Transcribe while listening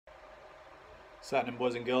Exciting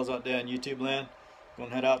boys and girls out there in YouTube land. Gonna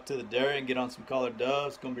head out to the dairy and get on some collared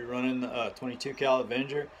doves. Gonna be running the 22 cal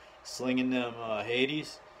Avenger, slinging them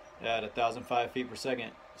Hades at 1,005 feet per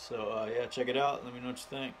second. So yeah, check it out. Let me know what you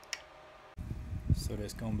think. So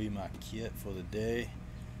that's gonna be my kit for the day.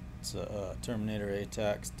 It's a Terminator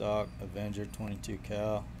ATAC stock Avenger 22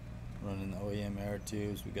 cal, running the OEM air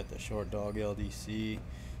tubes. We got the short dog LDC,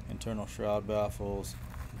 internal shroud baffles,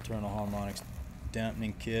 internal harmonics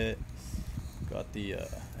dampening kit. Got the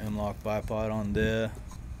M-Lock bipod on there.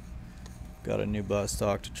 Got a new butt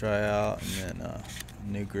stock to try out, and then a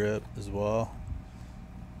new grip as well.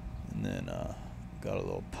 And then got a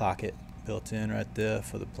little pocket built in right there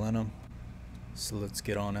for the plenum. So let's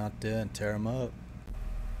get on out there and tear them up.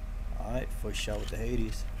 Alright, first shot with the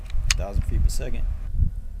Hades, 1,000 feet per second.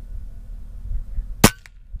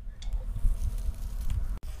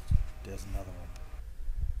 There's another one.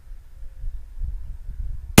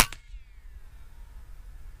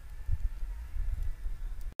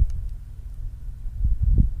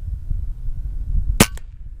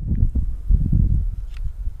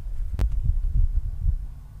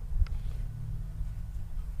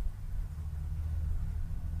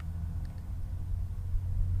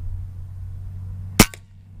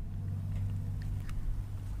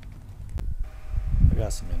 I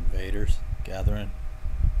got some invaders gathering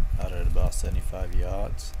out at about 75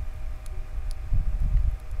 yards.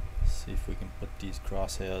 See if we can put these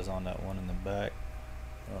crosshairs on that one in the back.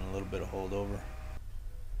 Run a little bit of holdover.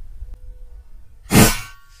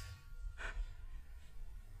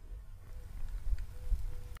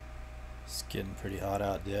 It's getting pretty hot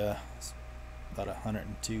out there. It's about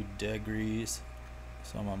 102 degrees.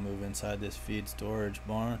 So I'm gonna move inside this feed storage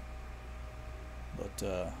barn. But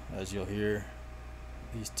as you'll hear,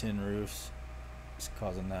 these tin roofs is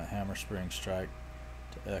causing that hammer spring strike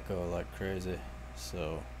to echo like crazy.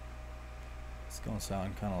 So it's gonna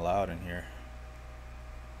sound kind of loud in here.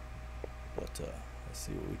 But let's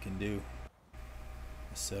see what we can do.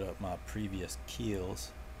 I set up my previous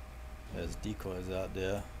keels as decoys out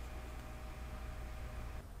there.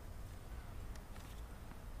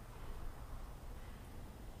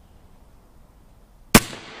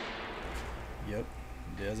 Yep,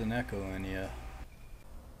 there's an echo in here.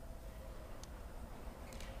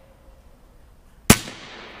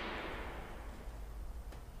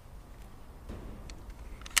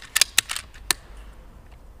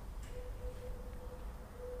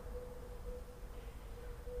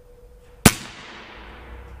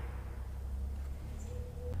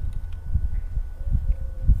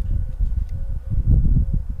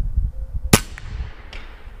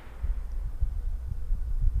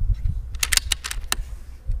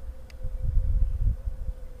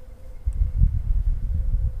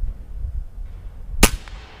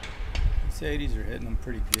 These 80s are hitting them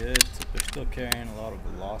pretty good, but they're still carrying a lot of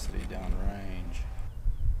velocity down range.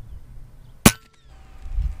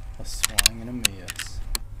 A swing and a miss.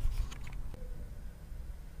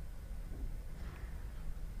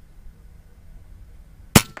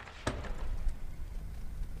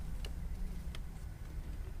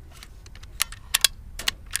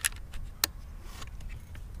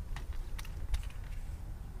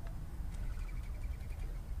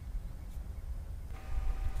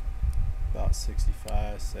 About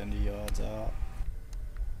 65, 70 yards out.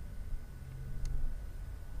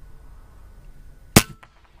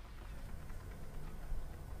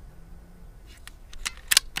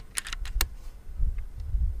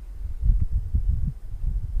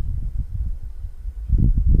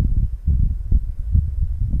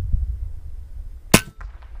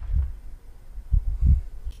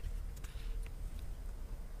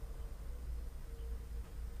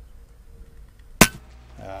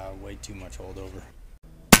 Way too much holdover.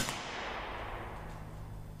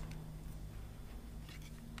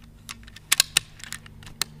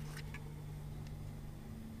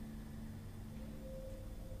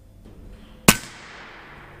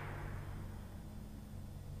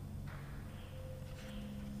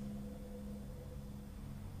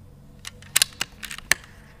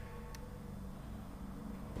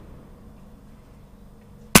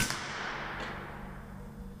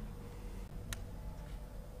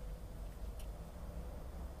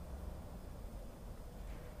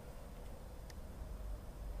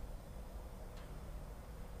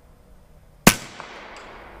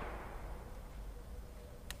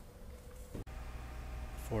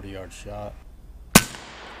 .40-yard shot. He's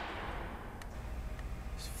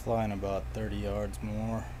flying about 30 yards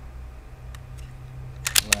more.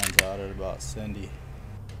 Lands out at about 70.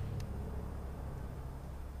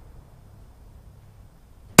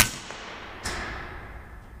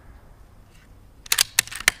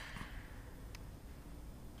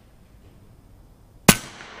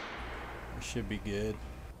 should be good.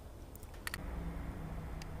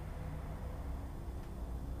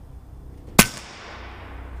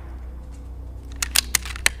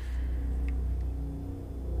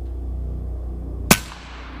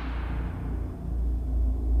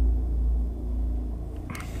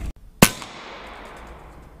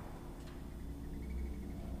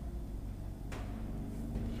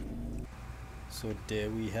 So there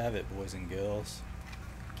we have it, boys and girls.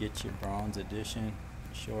 Get your bronze edition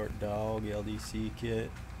short dog LDC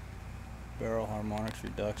kit, barrel harmonics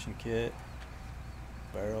reduction kit,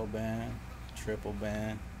 barrel band, triple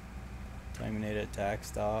band, terminated attack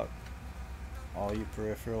stock, all your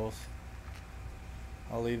peripherals.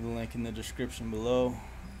 I'll leave the link in the description below.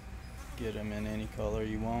 Get them in any color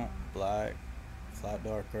you want: black, flat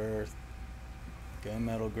dark earth,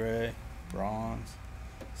 gunmetal gray, bronze,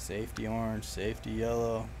 safety orange, safety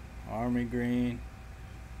yellow, army green.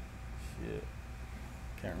 Shit,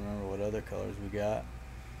 can't remember what other colors we got,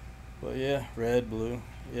 but yeah, red, blue.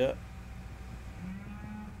 Yep.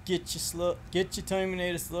 Get your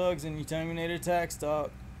terminated slugs and your terminated attack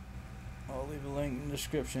stock. I'll leave a link in the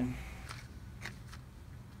description.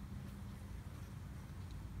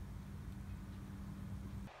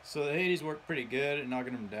 So the Hades worked pretty good at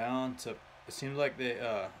knocking them down. So it seems like they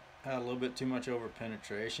had a little bit too much over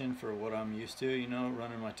penetration for what I'm used to. You know,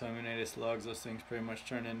 running my terminated slugs, those things pretty much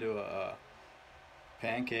turn into a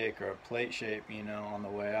pancake or a plate shape, you know, on the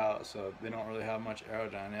way out. So they don't really have much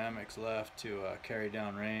aerodynamics left to carry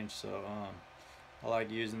down range. So I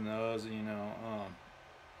like using those, you know,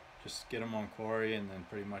 just get them on quarry, and then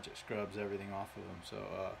pretty much it scrubs everything off of them.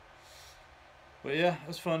 So but yeah, it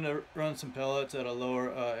was fun to run some pellets at a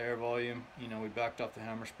lower air volume. You know, we backed off the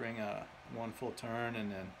hammer spring one full turn,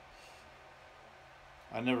 and then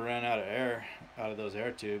I never ran out of air out of those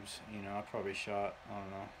air tubes. You know, I probably shot, I don't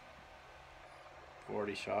know,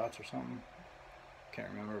 40 shots or something. Can't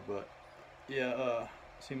remember, but yeah,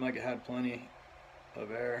 seemed like it had plenty of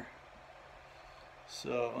air.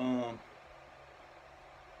 So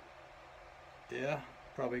yeah,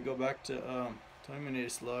 probably go back to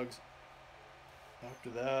terminated slugs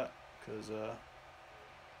after that, because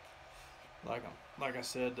like I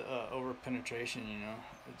said, over penetration, you know,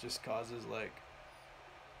 it just causes like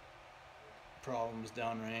problems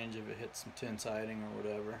downrange if it hits some tin siding or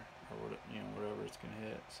whatever, or what, you know, whatever it's gonna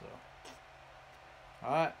hit. So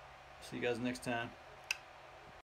all right, see you guys next time.